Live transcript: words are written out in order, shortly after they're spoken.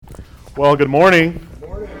Well, good morning.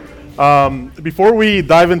 Before we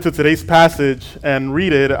dive into today's passage and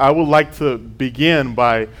read it, I would like to begin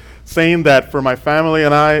by saying that for my family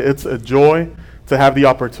and I, it's a joy to have the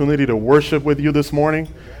opportunity to worship with you this morning.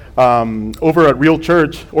 Over at Real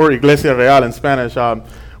Church, or Iglesia Real in Spanish,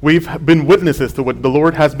 we've been witnesses to what the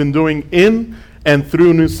Lord has been doing in and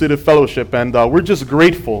through New City Fellowship, and we're just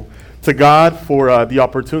grateful to God for the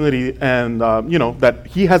opportunity and that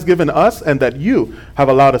He has given us and that you have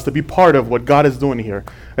allowed us to be part of what God is doing here.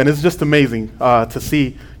 And it's just amazing to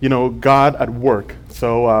see God at work.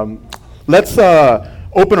 So let's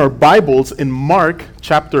open our Bibles in Mark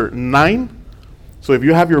chapter 9. So if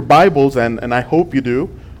you have your Bibles, and I hope you do,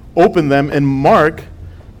 open them in Mark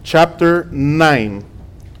chapter 9.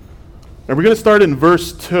 And we're going to start in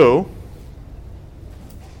verse 2.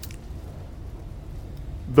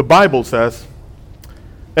 The Bible says,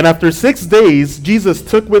 "And after 6 days, Jesus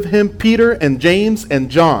took with him Peter and James and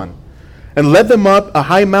John, and led them up a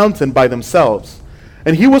high mountain by themselves.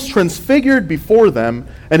 And he was transfigured before them,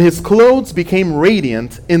 and his clothes became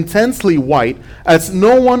radiant, intensely white, as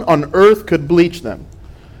no one on earth could bleach them.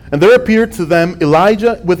 And there appeared to them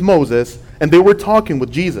Elijah with Moses, and they were talking with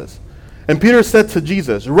Jesus. And Peter said to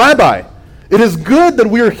Jesus, 'Rabbi, it is good that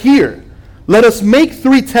we are here. Let us make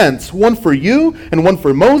 3 tents, one for you, and one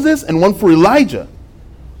for Moses, and one for Elijah.'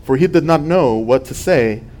 For he did not know what to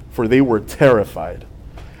say, for they were terrified.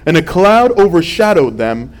 And a cloud overshadowed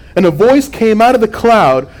them, and a voice came out of the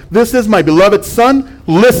cloud, 'This is my beloved Son,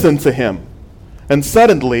 listen to him.' And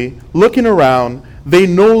suddenly, looking around, they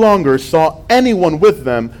no longer saw anyone with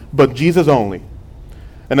them but Jesus only.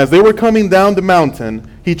 And as they were coming down the mountain,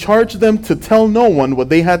 he charged them to tell no one what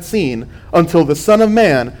they had seen until the Son of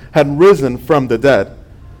Man had risen from the dead.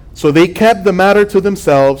 So they kept the matter to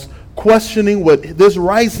themselves, questioning what this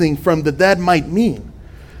rising from the dead might mean.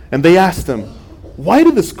 And they asked him, 'Why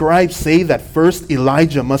do the scribes say that first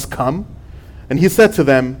Elijah must come?' And he said to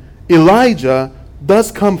them, 'Elijah does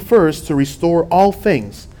come first to restore all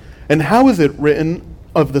things. And how is it written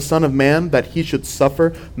of the Son of Man that he should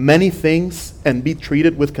suffer many things and be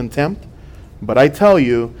treated with contempt? But I tell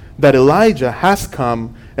you that Elijah has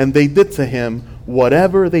come, and they did to him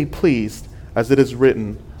whatever they pleased, as it is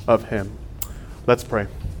written of him.'" Let's pray.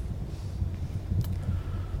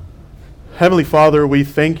 Heavenly Father, we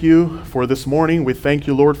thank you for this morning. We thank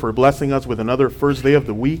you, Lord, for blessing us with another first day of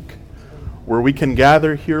the week where we can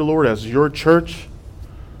gather here, Lord, as your church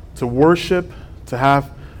to worship, to have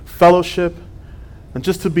fellowship, and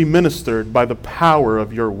just to be ministered by the power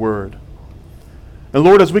of your word. And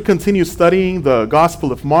Lord, as we continue studying the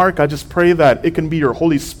Gospel of Mark, I just pray that it can be your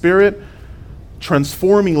Holy Spirit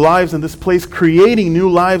transforming lives in this place, creating new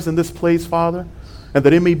lives in this place, Father, and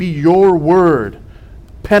that it may be your word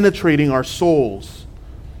penetrating our souls.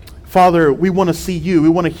 Father, we want to see you. We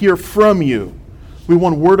want to hear from you. We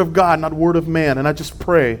want word of God, not word of man. And I just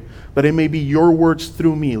pray that it may be your words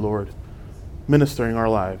through me, Lord, ministering our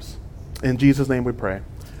lives. In Jesus' name we pray.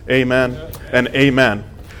 Amen and amen.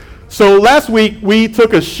 So last week we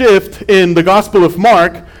took a shift in the Gospel of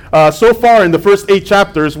Mark. So far in the first 8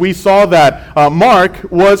 chapters, we saw that Mark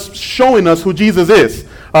was showing us who Jesus is.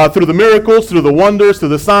 Through the miracles, through the wonders, through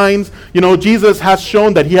the signs. Jesus has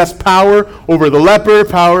shown that he has power over the leper,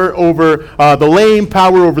 power over the lame,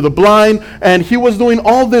 power over the blind. And he was doing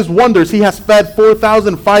all these wonders. He has fed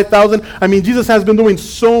 4,000, 5,000. Jesus has been doing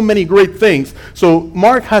so many great things. So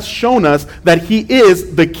Mark has shown us that he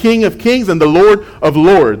is the King of Kings and the Lord of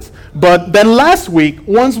Lords. But then last week,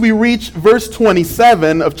 once we reach verse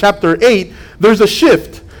 27 of chapter 8, there's a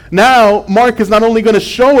shift. Now, Mark is not only going to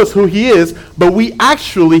show us who he is, but we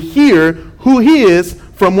actually hear who he is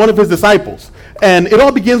from one of his disciples. And it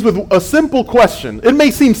all begins with a simple question. It may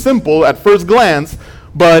seem simple at first glance,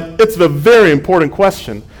 but it's a very important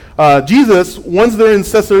question. Jesus, once they're in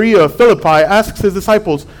Caesarea Philippi, asks his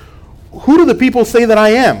disciples, "Who do the people say that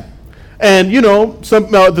I am?" And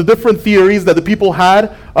the different theories that the people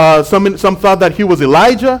had, some thought that he was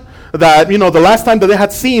Elijah, that the last time that they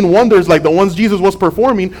had seen wonders like the ones Jesus was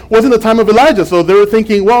performing was in the time of Elijah. So they were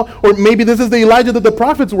thinking, well, or maybe this is the Elijah that the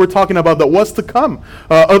prophets were talking about that was to come.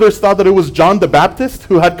 Others thought that it was John the Baptist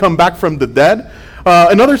who had come back from the dead.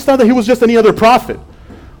 And others thought that he was just any other prophet.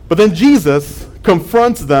 But then Jesus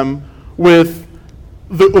confronts them with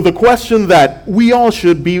the question that we all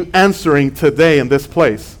should be answering today in this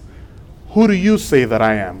place. Who do you say that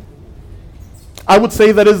I am? I would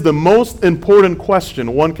say that is the most important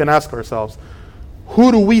question one can ask ourselves.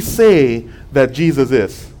 Who do we say that Jesus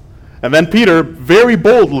is? And then Peter, very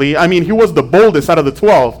boldly, he was the boldest out of the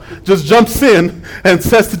 12, just jumps in and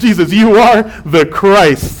says to Jesus, "You are the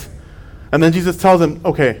Christ." And then Jesus tells him,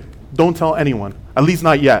 "Okay, don't tell anyone, at least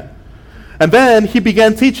not yet." And then he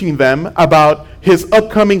began teaching them about his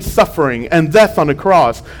upcoming suffering and death on the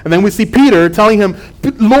cross. And then we see Peter telling him,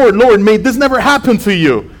 Lord, Lord, may this never happen to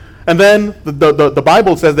you. And then the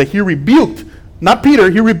Bible says that he rebuked, not Peter,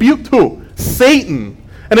 he rebuked who? Satan.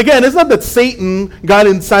 And again, it's not that Satan got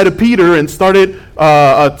inside of Peter and started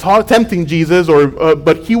tempting Jesus,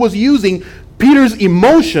 but he was using Peter's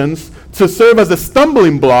emotions to serve as a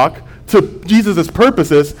stumbling block to Jesus'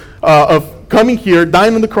 purposes of coming here,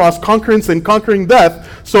 dying on the cross, conquering sin, conquering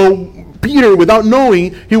death. So Peter, without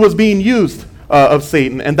knowing, he was being used of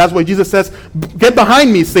Satan. And that's why Jesus says, get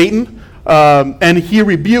behind me, Satan. And he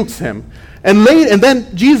rebukes him. And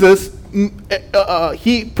then Jesus,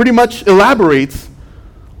 he pretty much elaborates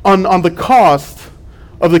on the cost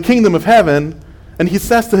of the kingdom of heaven. And he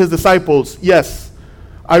says to his disciples, yes,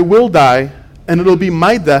 I will die, and it'll be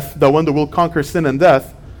my death, the one that will conquer sin and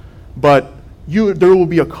death, but there will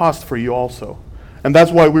be a cost for you also. And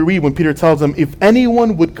that's why we read when Peter tells them, if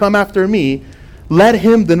anyone would come after me, let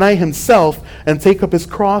him deny himself and take up his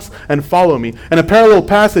cross and follow me. And a parallel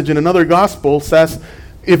passage in another gospel says,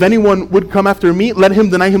 if anyone would come after me, let him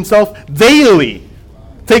deny himself daily.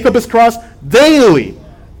 Take up his cross daily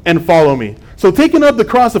and follow me. So taking up the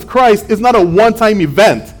cross of Christ is not a one-time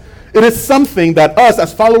event. It is something that us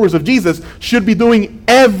as followers of Jesus should be doing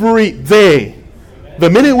every day. The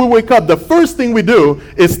minute we wake up, the first thing we do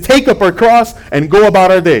is take up our cross and go about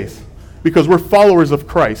our days, because we're followers of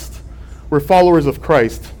Christ. We're followers of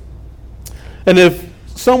Christ. And if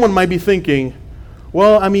someone might be thinking,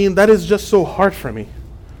 well, I mean, that is just so hard for me.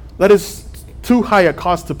 That is too high a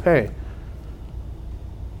cost to pay.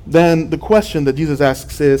 Then the question that Jesus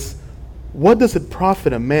asks is, what does it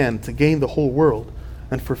profit a man to gain the whole world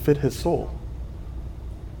and forfeit his soul?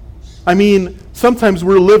 I mean, sometimes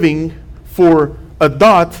we're living for a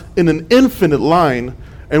dot in an infinite line,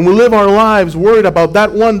 and we live our lives worried about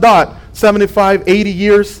that one dot, 75, 80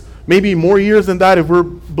 years, maybe more years than that if we're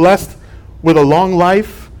blessed with a long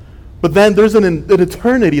life. But then there's an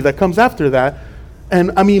eternity that comes after that.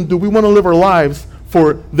 And I mean, do we want to live our lives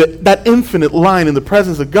for that infinite line in the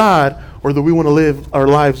presence of God, or do we want to live our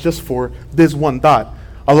lives just for this one dot?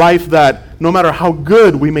 A life that no matter how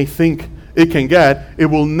good we may think it can get, it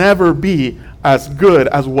will never be as good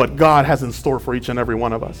as what God has in store for each and every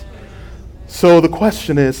one of us. So the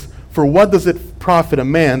question is, for what does it profit a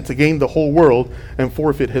man to gain the whole world and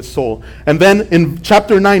forfeit his soul? And then in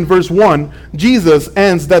chapter 9, verse 1, Jesus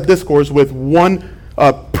ends that discourse with one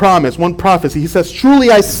promise, one prophecy. He says,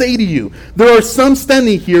 truly I say to you, there are some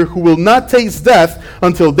standing here who will not taste death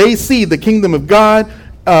until they see the kingdom of God,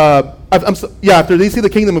 after they see the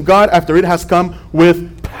kingdom of God, after it has come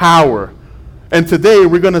with power. And today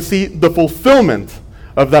we're going to see the fulfillment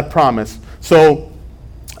of that promise. So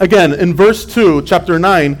again, in verse 2, chapter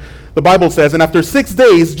 9, the Bible says, and after 6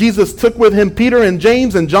 days, Jesus took with him Peter and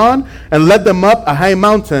James and John and led them up a high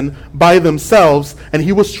mountain by themselves, and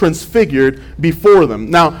he was transfigured before them.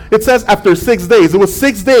 Now, it says after 6 days. It was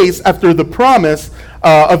 6 days after the promise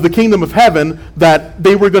of the kingdom of heaven that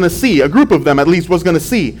they were going to see. A group of them, at least, was going to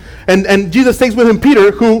see. And Jesus takes with him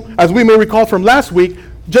Peter, who, as we may recall from last week,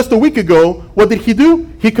 just a week ago, what did he do?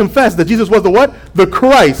 He confessed that Jesus was the what? The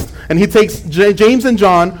Christ. And he takes James and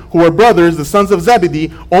John, who are brothers, the sons of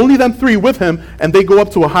Zebedee, only them three with him, and they go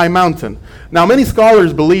up to a high mountain. Now, many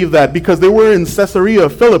scholars believe that because they were in Caesarea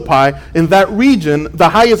Philippi, in that region, the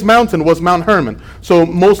highest mountain was Mount Hermon. So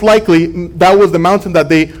most likely, that was the mountain that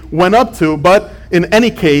they went up to. But in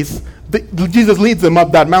any case, Jesus leads them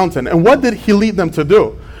up that mountain. And what did he lead them to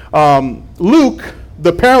do? Luke,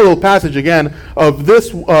 the parallel passage again of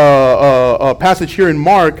this passage here in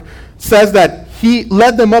Mark, says that he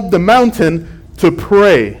led them up the mountain to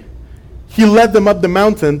pray. He led them up the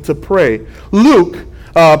mountain to pray. Luke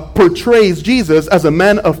portrays Jesus as a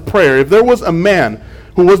man of prayer. If there was a man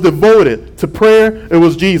who was devoted to prayer, it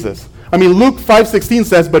was Jesus. I mean, Luke 5:16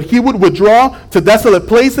 says, but he would withdraw to desolate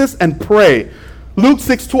places and pray. Luke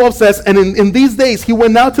 6:12 says, and in these days he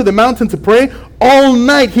went out to the mountain to pray. All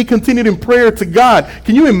night he continued in prayer to God.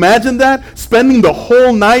 Can you imagine that? Spending the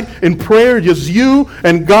whole night in prayer, just you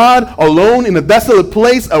and God alone in a desolate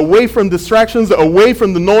place, away from distractions, away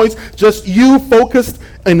from the noise, just you focused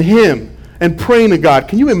in him and praying to God.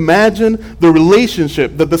 Can you imagine the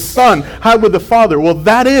relationship that the Son had with the Father? Well,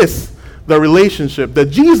 that is the relationship that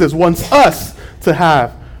Jesus wants us to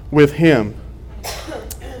have with him.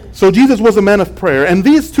 So Jesus was a man of prayer, and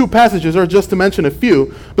these two passages are just to mention a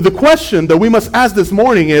few. But the question that we must ask this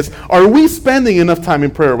morning is, are we spending enough time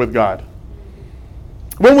in prayer with God?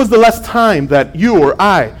 When was the last time that you or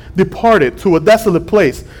I departed to a desolate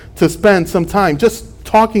place to spend some time just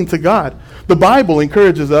talking to God? The Bible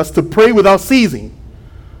encourages us to pray without ceasing.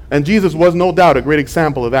 And Jesus was no doubt a great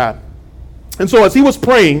example of that. And so as he was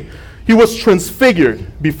praying, he was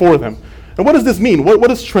transfigured before them. And what does this mean? What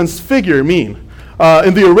does transfigure mean?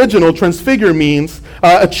 In the original, transfigure means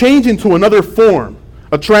a change into another form,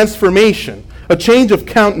 a transformation, a change of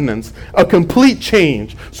countenance, a complete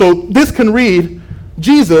change. So this can read,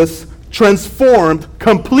 Jesus transformed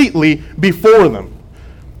completely before them.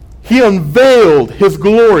 He unveiled his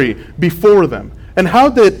glory before them. And how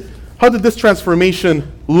did this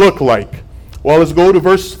transformation look like? Well, let's go to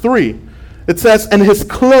verse 3. It says, and his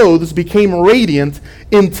clothes became radiant,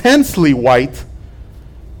 intensely white,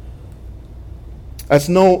 as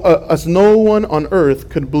no one on earth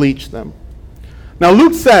could bleach them. Now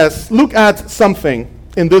Luke adds something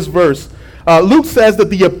in this verse. Luke says that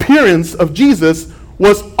the appearance of Jesus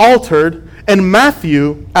was altered, and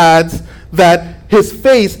Matthew adds that his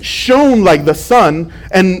face shone like the sun,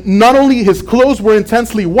 and not only his clothes were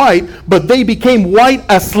intensely white, but they became white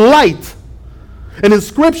as light. And in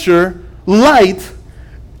Scripture, light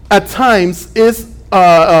at times is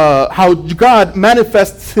how God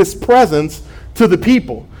manifests his presence to the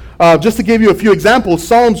people. Just to give you a few examples,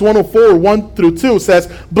 Psalms 104, 1 through 2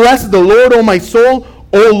 says, bless the Lord, O my soul,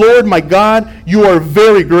 O Lord my God, you are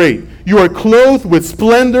very great. You are clothed with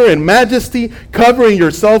splendor and majesty, covering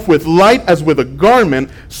yourself with light as with a garment,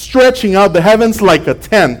 stretching out the heavens like a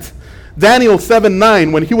tent. Daniel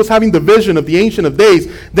 7:9, when he was having the vision of the Ancient of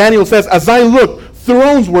Days, Daniel says, as I looked,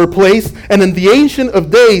 thrones were placed, and in the Ancient of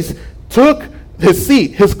Days took his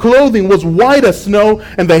seat. His clothing was white as snow,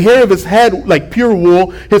 and the hair of his head like pure wool.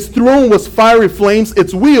 His throne was fiery flames.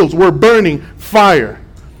 Its wheels were burning fire.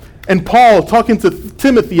 And Paul, talking to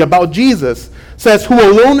Timothy about Jesus, says, who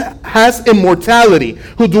alone has immortality,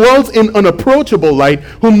 who dwells in unapproachable light,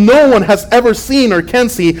 whom no one has ever seen or can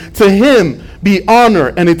see, to him be honor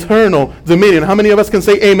and eternal dominion. How many of us can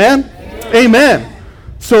say amen? Amen. Amen.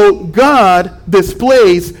 So God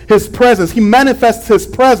displays his presence. He manifests his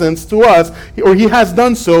presence to us, or he has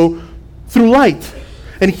done so through light.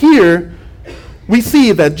 And here we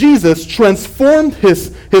see that Jesus transformed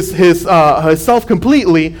himself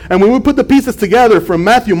completely. And when we put the pieces together from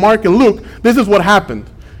Matthew, Mark, and Luke, this is what happened.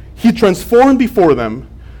 He transformed before them.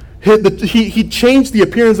 He changed the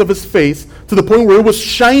appearance of his face to the point where it was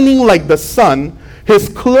shining like the sun. His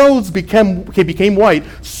clothes became white,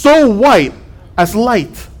 so white as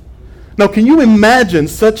light. Now, can you imagine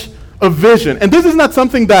such a vision? And this is not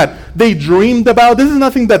something that they dreamed about. This is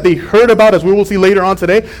nothing that they heard about, as we will see later on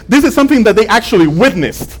today. This is something that they actually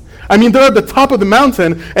witnessed. I mean, they're at the top of the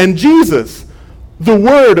mountain, and Jesus, the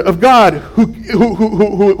Word of God,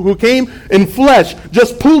 who came in flesh,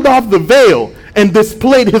 just pulled off the veil and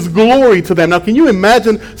displayed his glory to them. Now, can you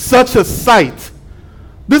imagine such a sight?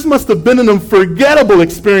 This must have been an unforgettable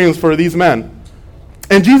experience for these men.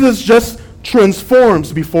 And Jesus just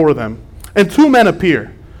transforms before them. And two men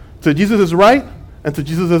appear, to Jesus' right and to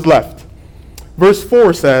Jesus' left. Verse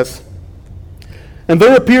 4 says, and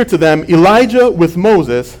there appeared to them Elijah with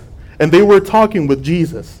Moses, and they were talking with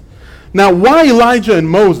Jesus. Now, why Elijah and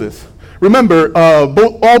Moses? Remember,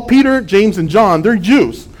 all Peter, James, and John, they're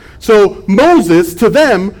Jews. So Moses, to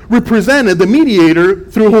them, represented the mediator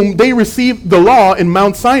through whom they received the law in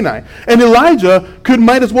Mount Sinai. And Elijah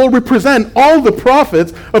might as well represent all the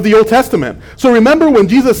prophets of the Old Testament. So remember when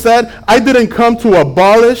Jesus said, I didn't come to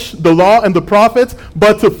abolish the law and the prophets,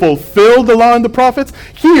 but to fulfill the law and the prophets?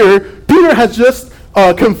 Here, Peter has just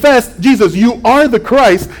confessed, Jesus, you are the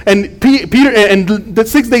Christ. And Peter, and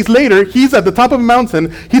 6 days later, he's at the top of a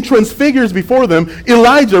mountain. He transfigures before them.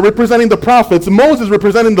 Elijah representing the prophets, Moses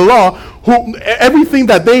representing the law, who everything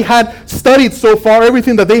that they had studied so far,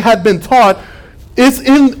 everything that they had been taught, is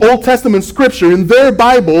in Old Testament scripture, in their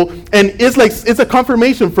Bible, and it's a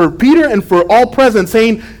confirmation for Peter and for all present,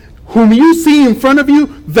 saying, whom you see in front of you,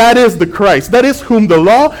 that is the Christ. That is whom the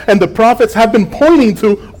law and the prophets have been pointing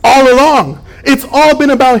to all along. It's all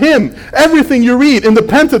been about him. Everything you read in the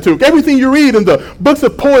Pentateuch, everything you read in the books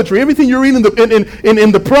of poetry, everything you read in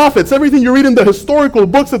the prophets, everything you read in the historical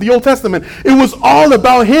books of the Old Testament, it was all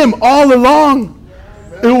about him all along.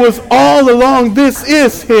 It was all along. This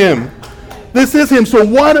is him. This is him. So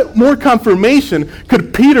what more confirmation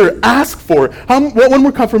could Peter ask for? What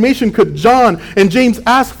more confirmation could John and James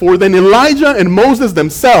ask for than Elijah and Moses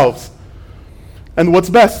themselves? And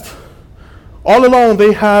what's best, all along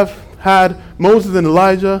they have had Moses and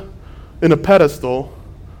Elijah in a pedestal,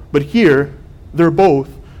 but here they're both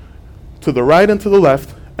to the right and to the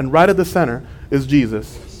left, and right at the center is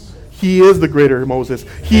Jesus. He is the greater Moses.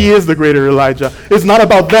 He is the greater Elijah. It's not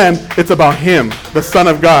about them, it's about him, the Son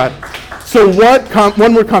of God. So what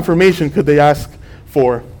one more confirmation could they ask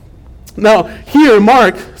for? Now, here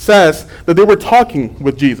Mark says that they were talking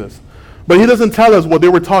with Jesus, but he doesn't tell us what they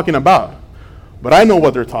were talking about. But I know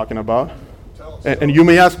what they're talking about. And you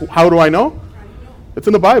may ask, how do I know? It's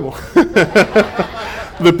in the Bible.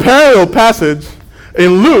 The parallel passage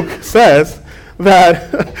in Luke says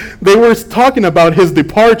that they were talking about his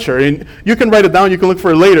departure. And you can write it down, you can look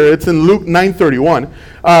for it later. It's in Luke 9:31.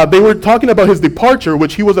 They were talking about his departure,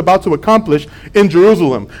 which he was about to accomplish in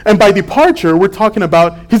Jerusalem. And by departure, we're talking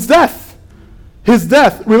about his death. His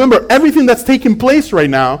death. Remember, everything that's taking place right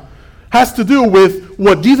now has to do with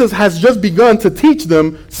what Jesus has just begun to teach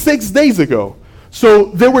them 6 days ago. So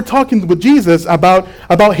they were talking with Jesus about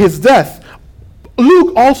his death.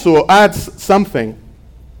 Luke also adds something,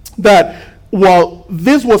 that while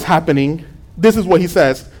this was happening, this is what he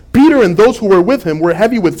says: Peter and those who were with him were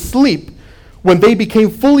heavy with sleep. When they became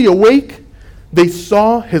fully awake, they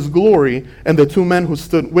saw his glory and the two men who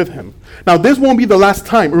stood with him. Now, this won't be the last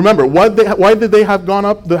time. Remember, why did they have gone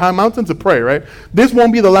up the high mountain to pray, right? This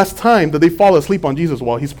won't be the last time that they fall asleep on Jesus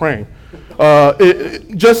while he's praying.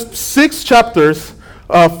 Just 6 chapters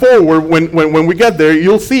forward, when we get there,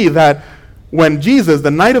 you'll see that when Jesus,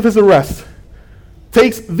 the night of his arrest,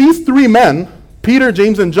 takes these 3 men, Peter,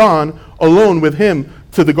 James, and John, alone with him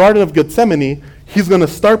to the Garden of Gethsemane, he's going to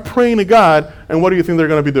start praying to God, and what do you think they're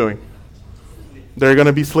going to be doing? They're going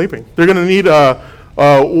to be sleeping. They're going to need a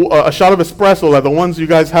shot of espresso like the ones you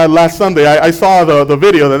guys had last Sunday. I saw the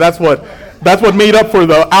video that's what made up for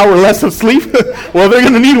the hour less of sleep. Well, they're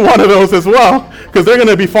going to need one of those as well, because they're going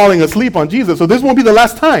to be falling asleep on Jesus. So this won't be the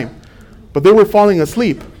last time. But they were falling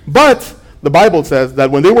asleep. But the Bible says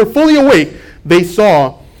that when they were fully awake, they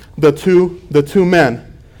saw the two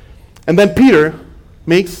men. And then Peter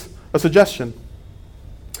makes a suggestion.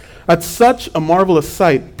 At such a marvelous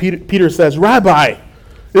sight, Peter says, "Rabbi,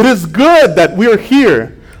 it is good that we are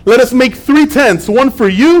here. Let us make 3 tents, one for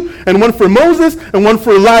you, and one for Moses, and one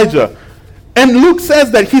for Elijah." And Luke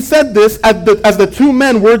says that he said this as the 2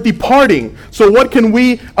 men were departing. So what can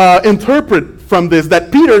we interpret from this?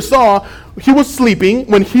 That Peter saw, he was sleeping.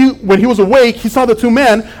 When he was awake, he saw the 2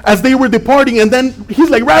 men as they were departing. And then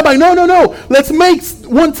he's like, "Rabbi, no. Let's make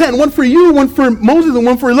 1 tent, one for you, one for Moses, and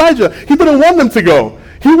one for Elijah." He didn't want them to go.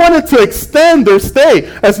 He wanted to extend their stay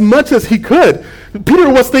as much as he could. Peter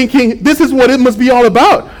was thinking, this is what it must be all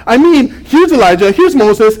about. I mean, here's Elijah, here's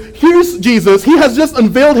Moses, here's Jesus. He has just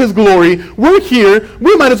unveiled his glory. We're here.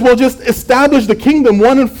 We might as well just establish the kingdom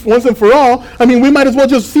once and for all. I mean, we might as well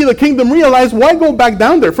just see the kingdom realized. Why go back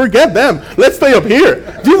down there? Forget them. Let's stay up here.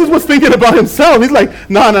 Jesus was thinking about himself. He's like,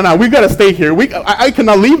 no, we got to stay here. I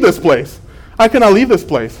cannot leave this place. I cannot leave this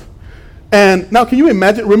place. And now, can you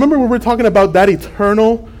imagine? Remember when we were talking about that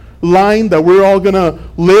eternal line that we're all going to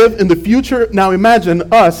live in the future? Now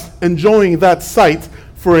imagine us enjoying that sight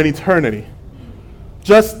for an eternity.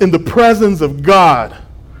 Just in the presence of God.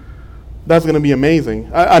 That's going to be amazing.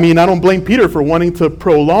 I mean, I don't blame Peter for wanting to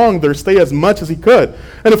prolong their stay as much as he could.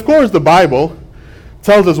 And of course, the Bible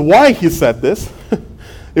tells us why he said this.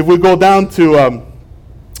 If we go down to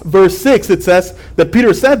verse 6, it says that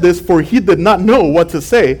Peter said this, for he did not know what to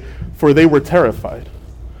say, for they were terrified.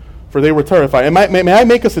 For they were terrified. And may I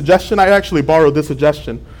make a suggestion? I actually borrowed this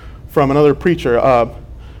suggestion from another preacher.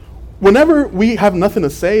 Whenever we have nothing to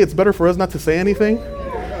say, it's better for us not to say anything.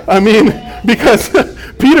 I mean, because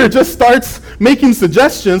Peter just starts making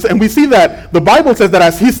suggestions, and we see that the Bible says that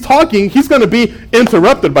as he's talking, he's going to be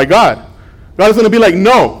interrupted by God. God is going to be like,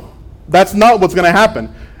 no, that's not what's going to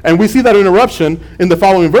happen. And we see that interruption in the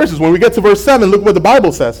following verses. When we get to verse 7, look what the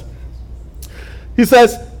Bible says. He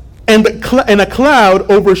says, and a cloud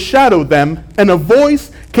overshadowed them, and a voice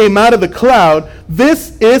came out of the cloud,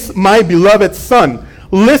 "This is my beloved Son.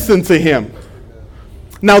 Listen to him."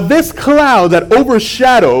 Now this cloud that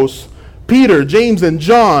overshadows Peter, James, and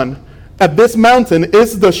John at this mountain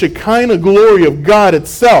is the Shekinah glory of God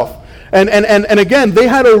itself. And again, they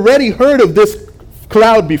had already heard of this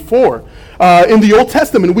cloud before. In the Old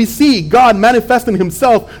Testament, we see God manifesting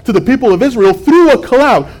himself to the people of Israel through a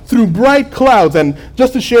cloud, through bright clouds. And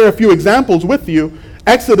just to share a few examples with you,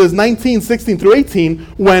 Exodus 19:16-18,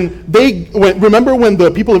 remember when the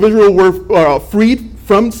people of Israel were freed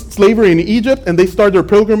from slavery in Egypt and they started their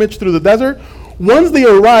pilgrimage through the desert? Once they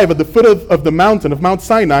arrive at the foot of the mountain of Mount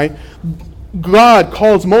Sinai, God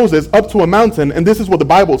calls Moses up to a mountain, and this is what the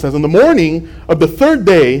Bible says. In the morning of the 3rd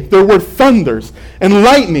day, there were thunders and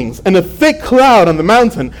lightnings and a thick cloud on the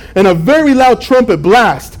mountain and a very loud trumpet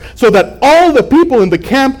blast, so that all the people in the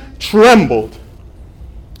camp trembled.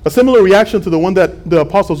 A similar reaction to the one that the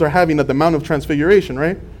apostles are having at the Mount of Transfiguration,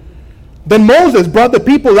 right? Then Moses brought the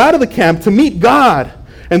people out of the camp to meet God,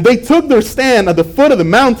 and they took their stand at the foot of the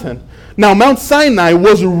mountain. Now Mount Sinai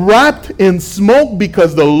was wrapped in smoke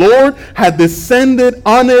because the Lord had descended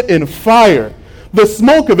on it in fire. The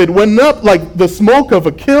smoke of it went up like the smoke of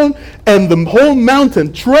a kiln, and the whole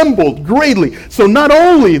mountain trembled greatly. So not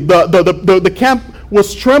only the camp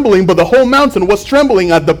was trembling, but the whole mountain was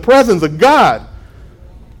trembling at the presence of God.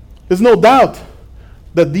 There's no doubt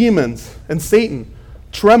that demons and Satan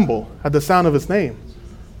tremble at the sound of his name.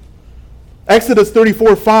 Exodus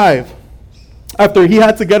 34:5. After he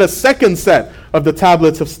had to get a second set of the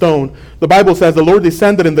tablets of stone, the Bible says the Lord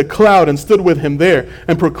descended in the cloud and stood with him there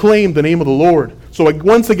and proclaimed the name of the Lord. So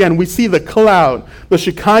once again, we see the cloud, the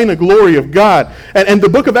Shekinah glory of God. And the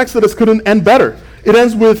book of Exodus couldn't end better. It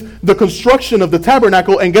ends with the construction of the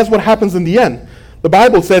tabernacle, and guess what happens in the end? The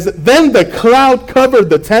Bible says, then the cloud covered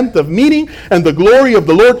the tent of meeting, and the glory of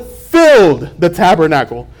the Lord filled the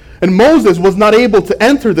tabernacle. And Moses was not able to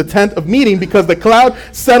enter the tent of meeting because the cloud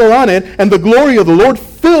settled on it, and the glory of the Lord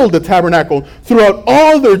filled the tabernacle. Throughout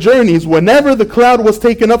all their journeys, whenever the cloud was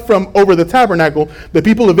taken up from over the tabernacle, the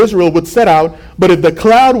people of Israel would set out. But if the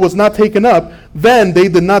cloud was not taken up, then they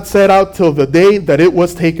did not set out till the day that it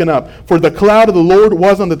was taken up. For the cloud of the Lord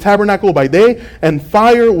was on the tabernacle by day, and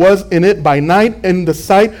fire was in it by night, in the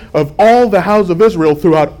sight of all the house of Israel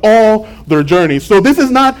throughout all their journeys. So this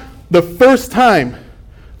is not the first time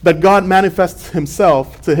that God manifests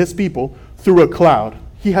himself to his people through a cloud.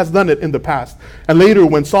 He has done it in the past. And later,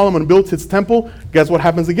 when Solomon built his temple, guess what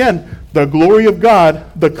happens again? The glory of God,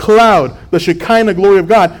 the cloud, the Shekinah glory of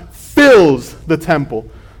God, fills the temple.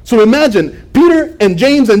 So imagine, Peter and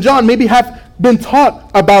James and John maybe have been taught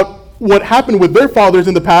about what happened with their fathers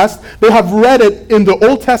in the past. They have read it in the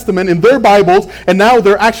Old Testament, in their Bibles, and now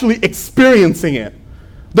they're actually experiencing it.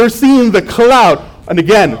 They're seeing the cloud. And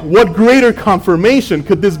again, what greater confirmation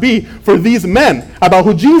could this be for these men about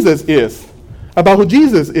who Jesus is? About who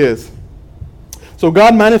Jesus is. So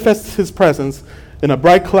God manifests his presence in a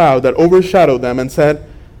bright cloud that overshadowed them and said,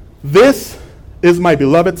 this is my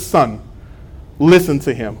beloved Son. Listen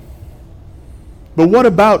to him. But what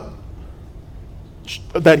about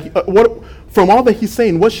that? From all that he's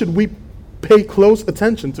saying, what should we pay close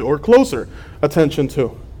attention to, or closer attention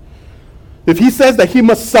to? If he says that he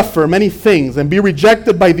must suffer many things and be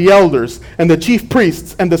rejected by the elders and the chief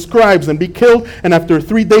priests and the scribes and be killed and after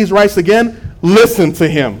 3 days rise again, listen to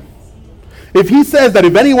him. If he says that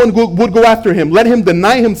if anyone would go after him, let him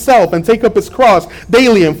deny himself and take up his cross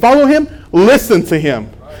daily and follow him, listen to him.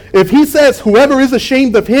 If he says whoever is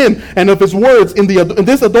ashamed of him and of his words in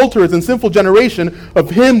this adulterous and sinful generation, of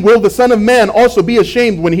him will the Son of Man also be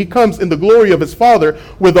ashamed when he comes in the glory of his Father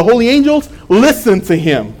with the holy angels, listen to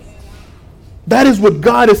him. That is what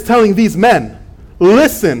God is telling these men.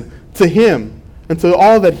 Listen to him and to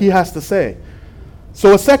all that he has to say.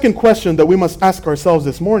 So a second question that we must ask ourselves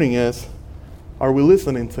this morning is, are we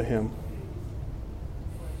listening to him?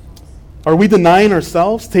 Are we denying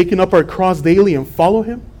ourselves, taking up our cross daily and follow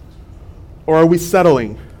him? Or are we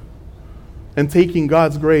settling and taking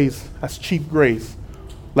God's grace as cheap grace,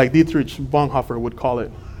 like Dietrich Bonhoeffer would call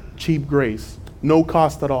it, cheap grace, no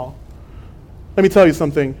cost at all? Let me tell you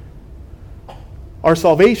something. Our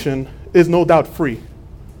salvation is no doubt free,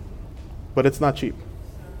 but it's not cheap.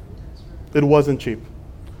 It wasn't cheap.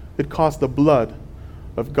 It cost the blood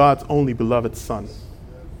of God's only beloved Son.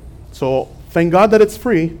 So thank God that it's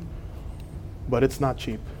free, but it's not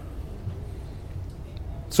cheap.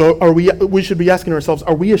 So we should be asking ourselves,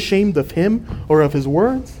 are we ashamed of him or of his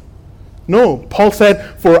words? No. Paul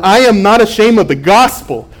said, for I am not ashamed of the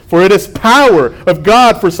gospel, for it is power of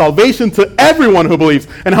God for salvation to everyone who believes.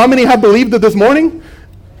 And how many have believed it this morning?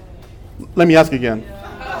 Let me ask again.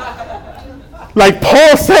 Like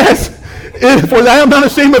Paul says, for I am not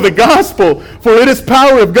ashamed of the gospel, for it is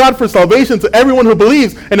power of God for salvation to everyone who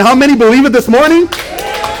believes. And how many believe it this morning?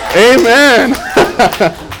 Amen.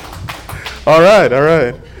 All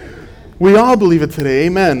right. We all believe it today.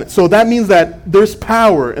 Amen. So that means that there's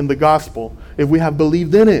power in the gospel if we have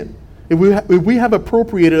believed in it. If we have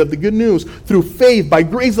appropriated of the good news through faith by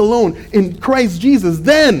grace alone in Christ Jesus,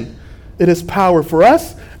 then it is power for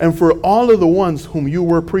us and for all of the ones whom you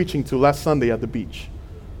were preaching to last Sunday at the beach.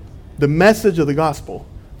 The message of the gospel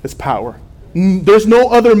is power. There's no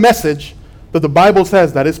other message that the Bible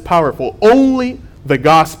says that is powerful. Only the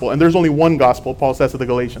gospel. And there's only one gospel, Paul says to the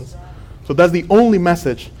Galatians. So that's the only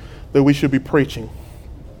message that we should be preaching.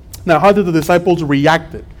 Now, how did the disciples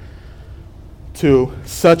react to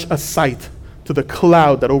such a sight, to the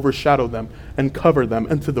cloud that overshadowed them and covered them,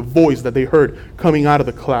 and to the voice that they heard coming out of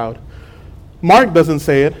the cloud? Mark doesn't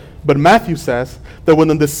say it, but Matthew says that when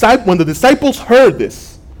the disciples heard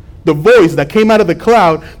this, the voice that came out of the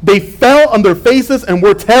cloud, they fell on their faces and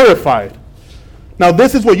were terrified. Now,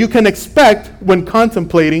 this is what you can expect when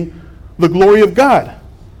contemplating the glory of God.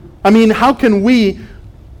 I mean, how can we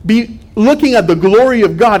be looking at the glory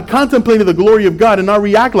of God, contemplating the glory of God, and not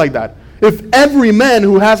react like that? If every man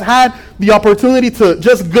who has had the opportunity to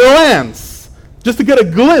just glance, just to get a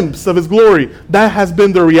glimpse of his glory, that has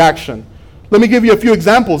been their reaction. Let me give you a few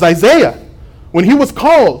examples. Isaiah, when he was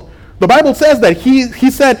called, the Bible says that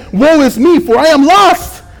he said, "Woe is me, for I am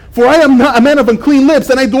lost. For I am not a man of unclean lips,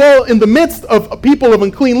 and I dwell in the midst of people of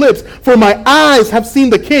unclean lips. For my eyes have seen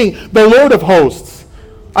the King, the Lord of hosts."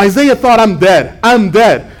 Isaiah thought, I'm dead. I'm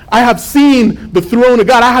dead. I have seen the throne of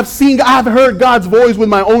God. I have heard God's voice with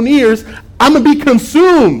my own ears. I'm going to be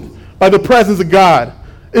consumed by the presence of God.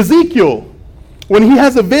 Ezekiel, when he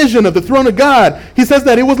has a vision of the throne of God, he says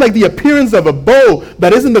that it was like the appearance of a bow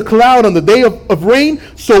that is in the cloud on the day of rain.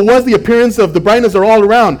 So was the appearance of the brightness are all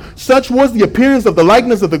around. Such was the appearance of the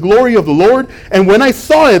likeness of the glory of the Lord. And when I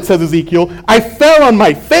saw it, says Ezekiel, I fell on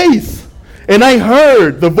my face, and I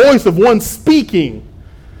heard the voice of one speaking.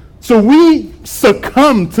 So we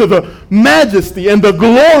succumb to the majesty and the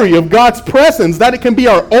glory of God's presence, that it can be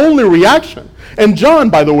our only reaction. And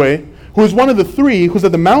John, by the way, who is one of the three who's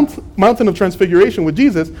at the mountain of transfiguration with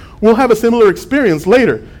Jesus, will have a similar experience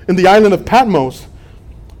later in the island of Patmos.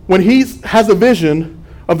 When he has a vision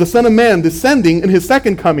of the Son of Man descending in his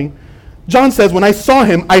second coming, John says, when I saw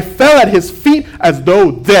him, I fell at his feet as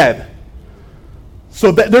though dead.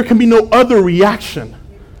 So that there can be no other reaction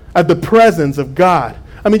at the presence of God.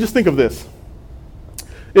 I mean, just think of this.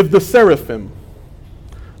 If the seraphim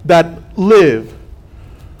that live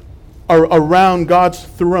are around God's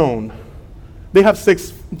throne, they have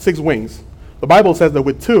six wings. The Bible says that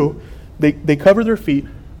with two, they cover their feet.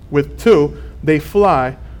 With two, they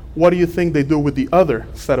fly. What do you think they do with the other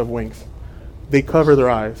set of wings? They cover their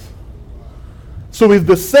eyes. So if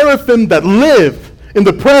the seraphim that live in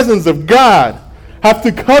the presence of God have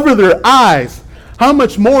to cover their eyes, how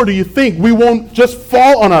much more do you think we won't just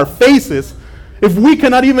fall on our faces if we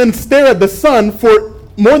cannot even stare at the sun for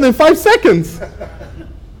more than 5 seconds?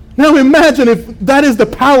 Now imagine if that is the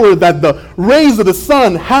power that the rays of the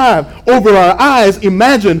sun have over our eyes.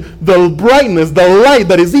 Imagine the brightness, the light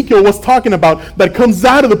that Ezekiel was talking about that comes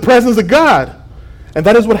out of the presence of God. And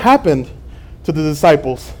that is what happened to the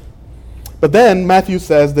disciples. But then Matthew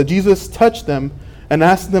says that Jesus touched them and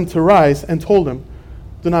asked them to rise and told them,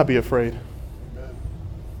 do not be afraid. Amen.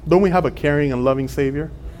 Don't we have a caring and loving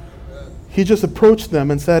Savior? Amen. He just approached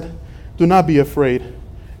them and said, do not be afraid.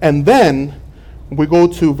 And then we go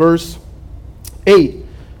to verse 8.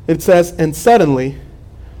 It says, and suddenly,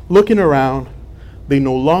 looking around, they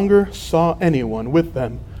no longer saw anyone with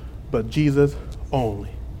them, but Jesus only.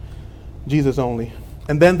 Jesus only.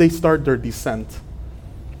 And then they start their descent.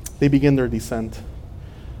 They begin their descent.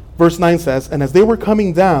 Verse 9 says, and as they were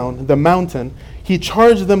coming down the mountain, he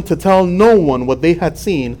charged them to tell no one what they had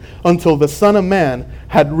seen until the Son of Man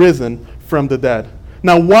had risen from the dead.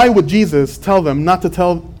 Now, why would Jesus tell them not to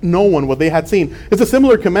tell no one what they had seen? It's a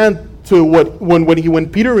similar command to when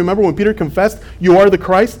Peter, remember when Peter confessed, you are the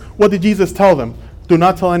Christ? What did Jesus tell them? Do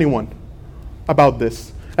not tell anyone about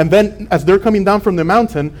this. And then as they're coming down from the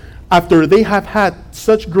mountain, after they have had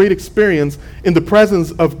such great experience in the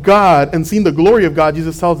presence of God and seen the glory of God,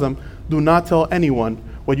 Jesus tells them, do not tell anyone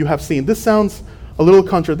what you have seen. This sounds a little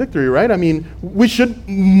contradictory, right? I mean, we should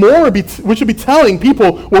be telling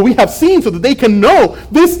people what we have seen so that they can know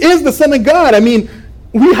this is the Son of God. I mean,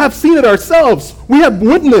 we have seen it ourselves. We have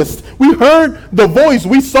witnessed. We heard the voice.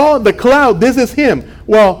 We saw the cloud. This is him.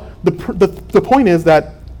 Well, the point is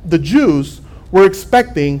that the Jews were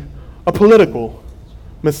expecting a political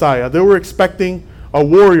Messiah. They were expecting a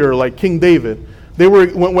warrior like King David. They were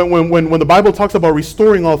when the Bible talks about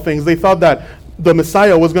restoring all things, they thought that the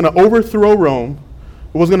Messiah was going to overthrow Rome,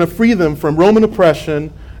 was going to free them from Roman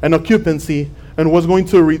oppression and occupancy, and was going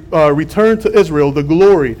to return to Israel the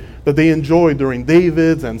glory that they enjoyed during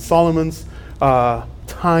David's and Solomon's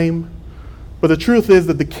time. But the truth is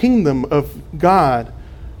that the kingdom of God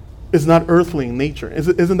is not earthly in nature.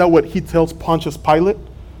 Isn't that what he tells Pontius Pilate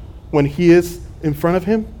when he is in front of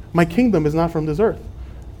him? My kingdom is not from this earth.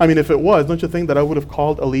 I mean, if it was, don't you think that I would have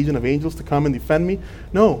called a legion of angels to come and defend me?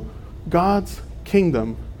 No. God's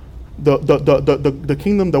kingdom, the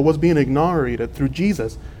kingdom that was being inaugurated through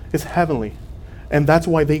Jesus, is heavenly. And that's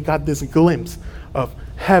why they got this glimpse of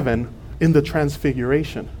heaven in the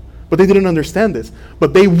transfiguration. But they didn't understand this.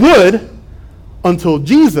 But they would until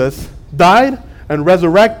Jesus died and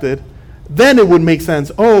resurrected. Then it would make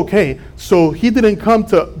sense. Oh, okay, so he didn't come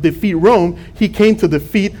to defeat Rome. He came to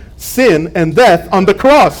defeat sin and death on the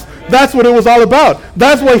cross. That's what it was all about.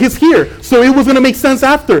 That's why he's here. So it was going to make sense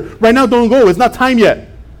after. Right now, don't go. It's not time yet.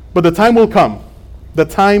 But the time will come. The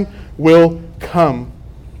time will come.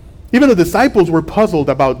 Even the disciples were puzzled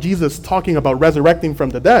about Jesus talking about resurrecting from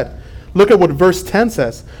the dead. Look at what verse 10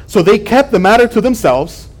 says. So they kept the matter to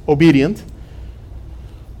themselves, obedient.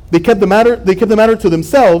 They kept the matter to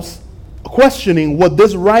themselves, questioning what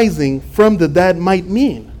this rising from the dead might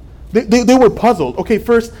mean. They were puzzled. Okay,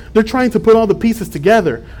 first, they're trying to put all the pieces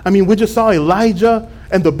together. I mean, we just saw Elijah,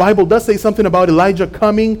 and the Bible does say something about Elijah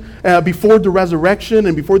coming before the resurrection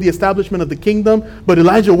and before the establishment of the kingdom. But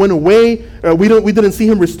Elijah went away. We didn't see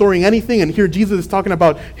him restoring anything. And here Jesus is talking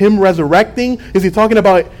about him resurrecting. Is he talking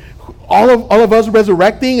about all of us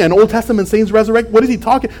resurrecting and Old Testament saints resurrect? What is he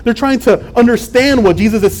talking? They're trying to understand what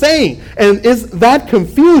Jesus is saying. And is that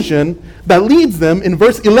confusion that leads them in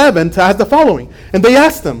verse 11 to ask the following. And they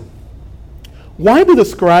asked him, why do the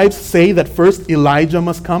scribes say that first Elijah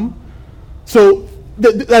must come? So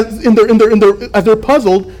as they're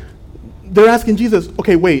puzzled, they're asking Jesus,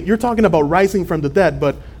 okay, wait, you're talking about rising from the dead,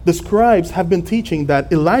 but the scribes have been teaching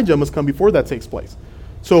that Elijah must come before that takes place.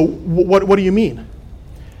 So what do you mean?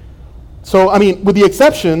 So, I mean, with the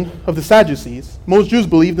exception of the Sadducees, most Jews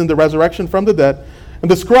believed in the resurrection from the dead, and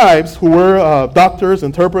the scribes, who were doctors,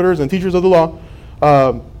 interpreters, and teachers of the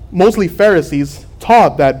law, mostly Pharisees,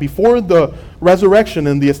 taught that before the resurrection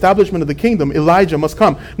and the establishment of the kingdom, Elijah must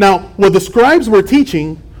come. Now, what the scribes were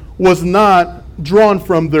teaching was not drawn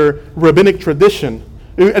from their rabbinic tradition.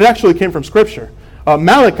 It actually came from Scripture.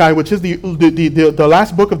 Malachi, which is the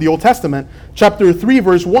last book of the Old Testament, chapter 3,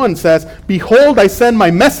 verse 1 says, "Behold, I send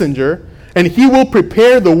my messenger, and he will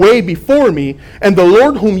prepare the way before me, and the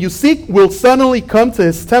Lord whom you seek will suddenly come to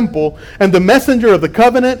his temple, and the messenger of the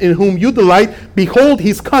covenant in whom you delight, behold,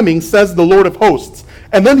 he's coming, says the Lord of hosts."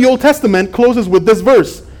 And then the Old Testament closes with this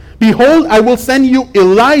verse, "Behold, I will send you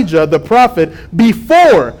Elijah the prophet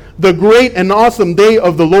before the great and awesome day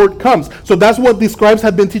of the Lord comes." So that's what the scribes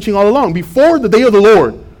had been teaching all along. Before the day of the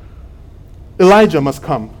Lord, Elijah must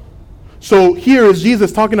come. So here is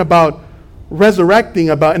Jesus talking about resurrecting,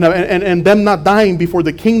 about and them not dying before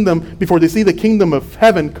the kingdom, before they see the kingdom of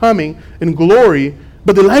heaven coming in glory.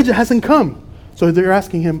 But Elijah hasn't come. So they're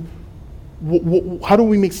asking him, how do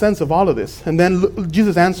we make sense of all of this? And then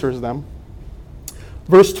Jesus answers them.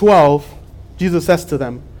 Verse 12, Jesus says to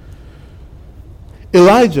them,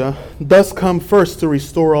 Elijah does come first to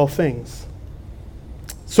restore all things.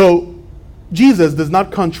 So Jesus does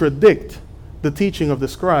not contradict the teaching of the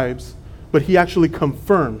scribes, but he actually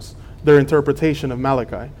confirms their interpretation of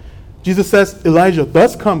Malachi. Jesus says Elijah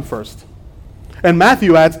does come first. And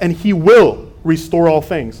Matthew adds, and he will restore all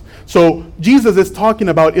things. So Jesus is talking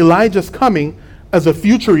about Elijah's coming as a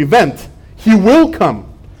future event. He will come,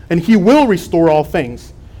 and he will restore all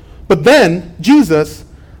things. But then Jesus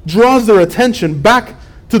draws their attention back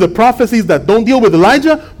to the prophecies that don't deal with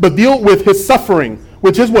Elijah, but deal with his suffering,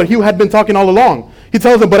 which is what he had been talking all along. He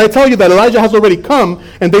tells them, but I tell you that Elijah has already come,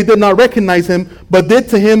 and they did not recognize him, but did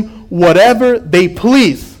to him whatever they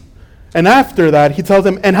pleased. And after that, he tells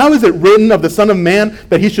them, and how is it written of the Son of Man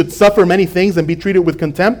that he should suffer many things and be treated with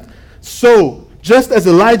contempt? So, just as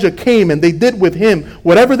Elijah came and they did with him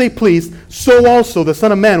whatever they pleased, so also the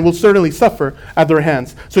Son of Man will certainly suffer at their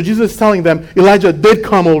hands. So Jesus is telling them, Elijah did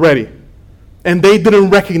come already, and they didn't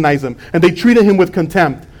recognize him, and they treated him with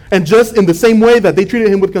contempt. And just in the same way that they treated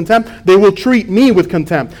him with contempt, they will treat me with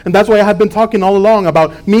contempt. And that's why I have been talking all along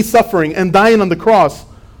about me suffering and dying on the cross.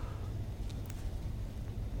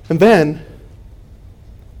 And then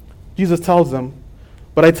Jesus tells them,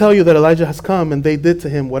 but I tell you that Elijah has come, and they did to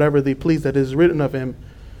him whatever they pleased, that is written of him.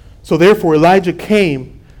 So therefore Elijah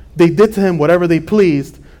came, they did to him whatever they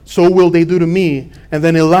pleased, so will they do to me. And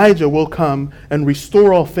then Elijah will come and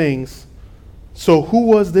restore all things. So who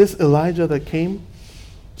was this Elijah that came?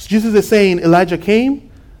 So Jesus is saying Elijah came,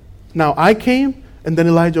 now I came, and then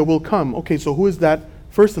Elijah will come. Okay, so who is that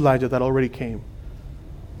first Elijah that already came?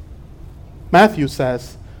 Matthew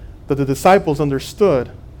says that the disciples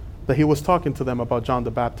understood that he was talking to them about John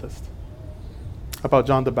the Baptist. About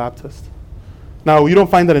John the Baptist. Now, you don't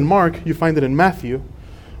find that in Mark, you find it in Matthew.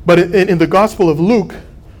 But in the Gospel of Luke,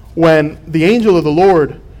 when the angel of the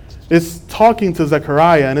Lord is talking to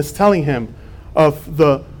Zechariah and is telling him of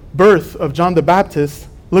the birth of John the Baptist,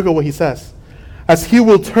 look at what he says. As he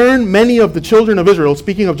will turn many of the children of Israel,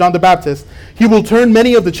 speaking of John the Baptist, he will turn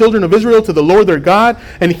many of the children of Israel to the Lord their God,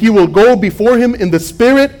 and he will go before him in the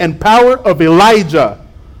spirit and power of Elijah.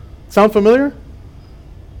 Sound familiar?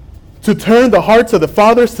 To turn the hearts of the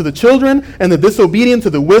fathers to the children, and the disobedient to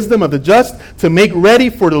the wisdom of the just, to make ready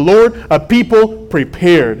for the Lord a people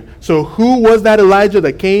prepared. So who was that Elijah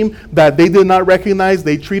that came that they did not recognize?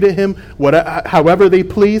 They treated him however they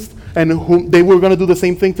pleased, and whom they were going to do the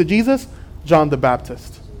same thing to Jesus? John the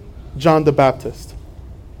Baptist. John the Baptist.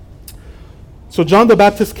 So John the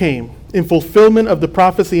Baptist came in fulfillment of the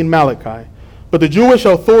prophecy in Malachi. But the Jewish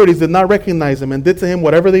authorities did not recognize him and did to him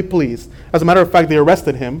whatever they pleased. As a matter of fact, they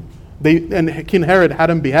arrested him. And King Herod had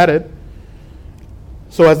him beheaded.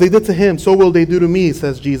 So as they did to him, so will they do to me,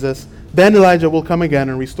 says Jesus. Then Elijah will come again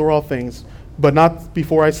and restore all things, but not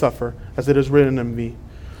before I suffer, as it is written in me.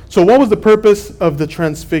 So what was the purpose of the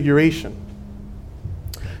transfiguration?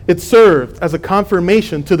 It served as a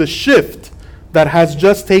confirmation to the shift that has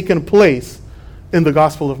just taken place in the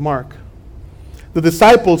Gospel of Mark. The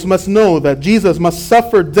disciples must know that Jesus must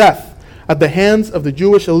suffer death at the hands of the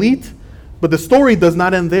Jewish elite, but the story does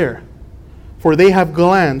not end there, for they have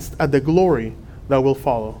glanced at the glory that will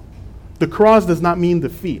follow. The cross does not mean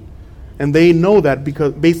defeat, and they know that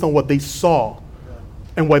because based on what they saw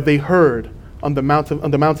and what they heard on the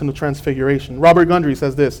mountain of Transfiguration. Robert Gundry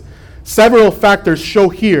says this: several factors show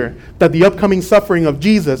here that the upcoming suffering of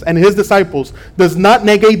Jesus and his disciples does not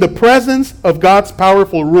negate the presence of God's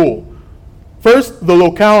powerful rule. First, the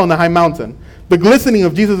locale on the high mountain, the glistening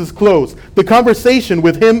of Jesus' clothes, the conversation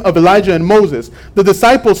with him of Elijah and Moses, the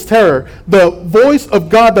disciples' terror, the voice of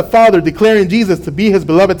God the Father declaring Jesus to be his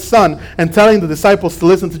beloved Son and telling the disciples to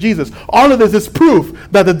listen to Jesus. All of this is proof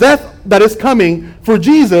that the death that is coming for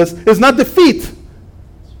Jesus is not defeat.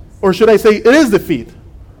 Or should I say, it is defeat.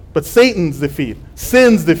 But Satan's defeat,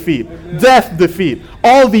 sin's defeat, death defeat,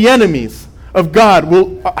 all the enemies of God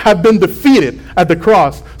will have been defeated at the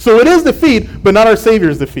cross. So it is defeat, but not our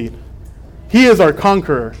Savior's defeat. He is our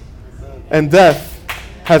conqueror, and death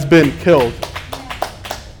has been killed.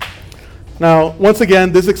 Now, once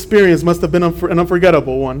again, this experience must have been an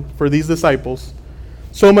unforgettable one for these disciples,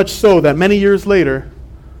 so much so that many years later,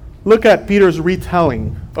 look at Peter's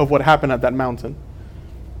retelling of what happened at that mountain.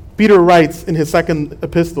 Peter writes in his second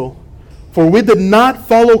epistle, "For we did not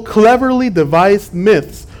follow cleverly devised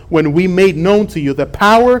myths when we made known to you the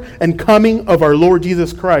power and coming of our Lord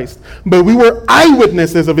Jesus Christ, but we were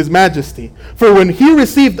eyewitnesses of his majesty. For when he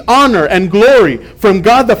received honor and glory from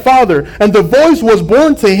God the Father, and the voice was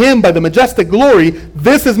borne to him by the majestic glory,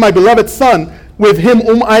 'This is my beloved Son, with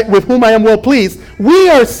whom I am well pleased,' we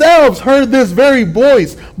ourselves heard this very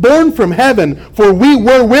voice borne from heaven, for we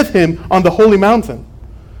were with him on the holy mountain."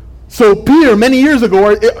 So Peter, many years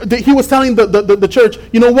ago, he was telling the church,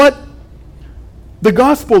 you know what? The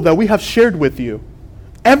gospel that we have shared with you,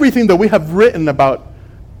 everything that we have written about,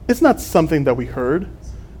 it's not something that we heard.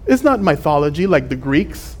 It's not mythology like the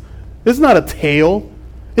Greeks. It's not a tale.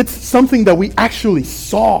 It's something that we actually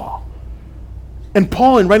saw. And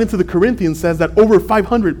Paul, in writing to the Corinthians, says that over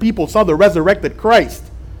 500 people saw the resurrected Christ.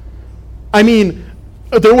 I mean,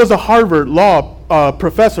 there was a Harvard law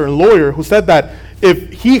professor and lawyer who said that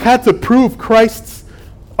if he had to prove Christ's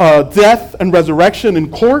death and resurrection in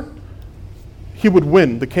court, he would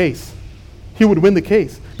win the case. He would win the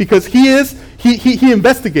case because he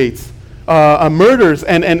investigates murders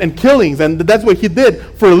and killings, and that's what he did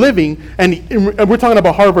for a living. And we're talking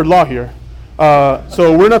about Harvard law here,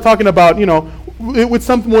 so we're not talking about with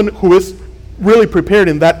someone who is really prepared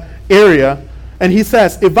in that area. And he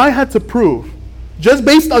says, if I had to prove, just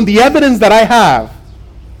based on the evidence that I have,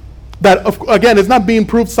 that again is not being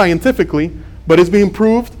proved scientifically, but is being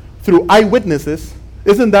proved through eyewitnesses.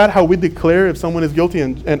 Isn't that how we declare if someone is guilty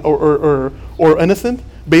or innocent,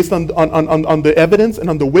 based on the evidence and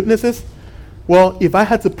on the witnesses? Well, if I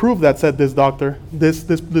had to prove that, said this doctor,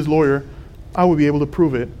 this lawyer, I would be able to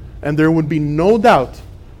prove it, and there would be no doubt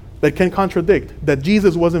that can contradict that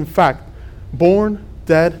Jesus was in fact born,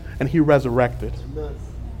 dead, and he resurrected. Amen.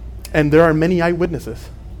 And there are many eyewitnesses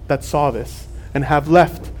that saw this and have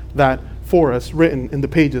left that for us written in the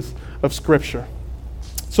pages of Scripture.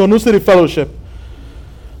 So New City Fellowship,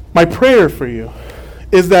 my prayer for you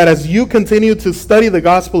is that as you continue to study the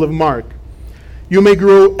Gospel of Mark, you may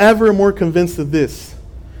grow ever more convinced of this,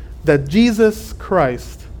 that Jesus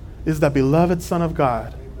Christ is the beloved Son of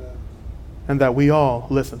God, amen, and that we all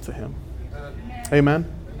listen to him. Amen. Amen?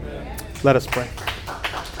 Amen. Let us pray.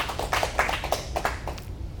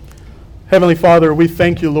 Heavenly Father, we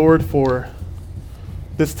thank you, Lord, for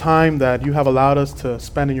this time that you have allowed us to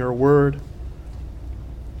spend in your word.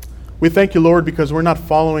 We thank you, Lord, because we're not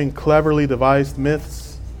following cleverly devised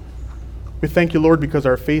myths. We thank you, Lord, because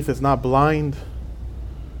our faith is not blind.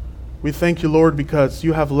 We thank you, Lord, because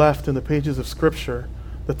you have left in the pages of Scripture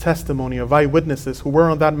the testimony of eyewitnesses who were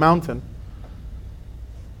on that mountain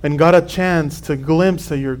and got a chance to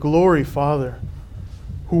glimpse at your glory, Father,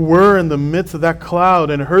 who were in the midst of that cloud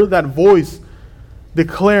and heard that voice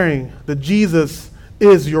declaring that Jesus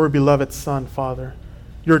is your beloved Son, Father,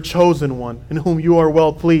 your chosen one, in whom you are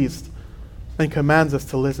well pleased, and commands us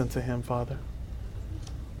to listen to him, Father.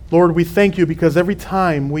 Lord, we thank you because every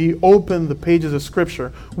time we open the pages of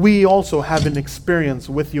Scripture, we also have an experience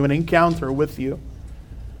with you, an encounter with you,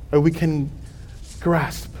 that we can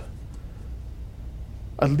grasp,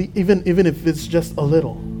 even if it's just a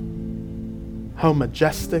little, how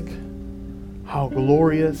majestic, how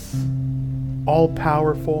glorious,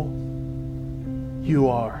 all-powerful you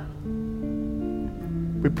are.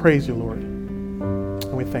 We praise you, Lord,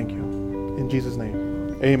 and we thank you. In Jesus'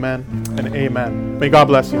 name, amen and amen. May God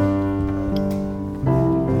bless you.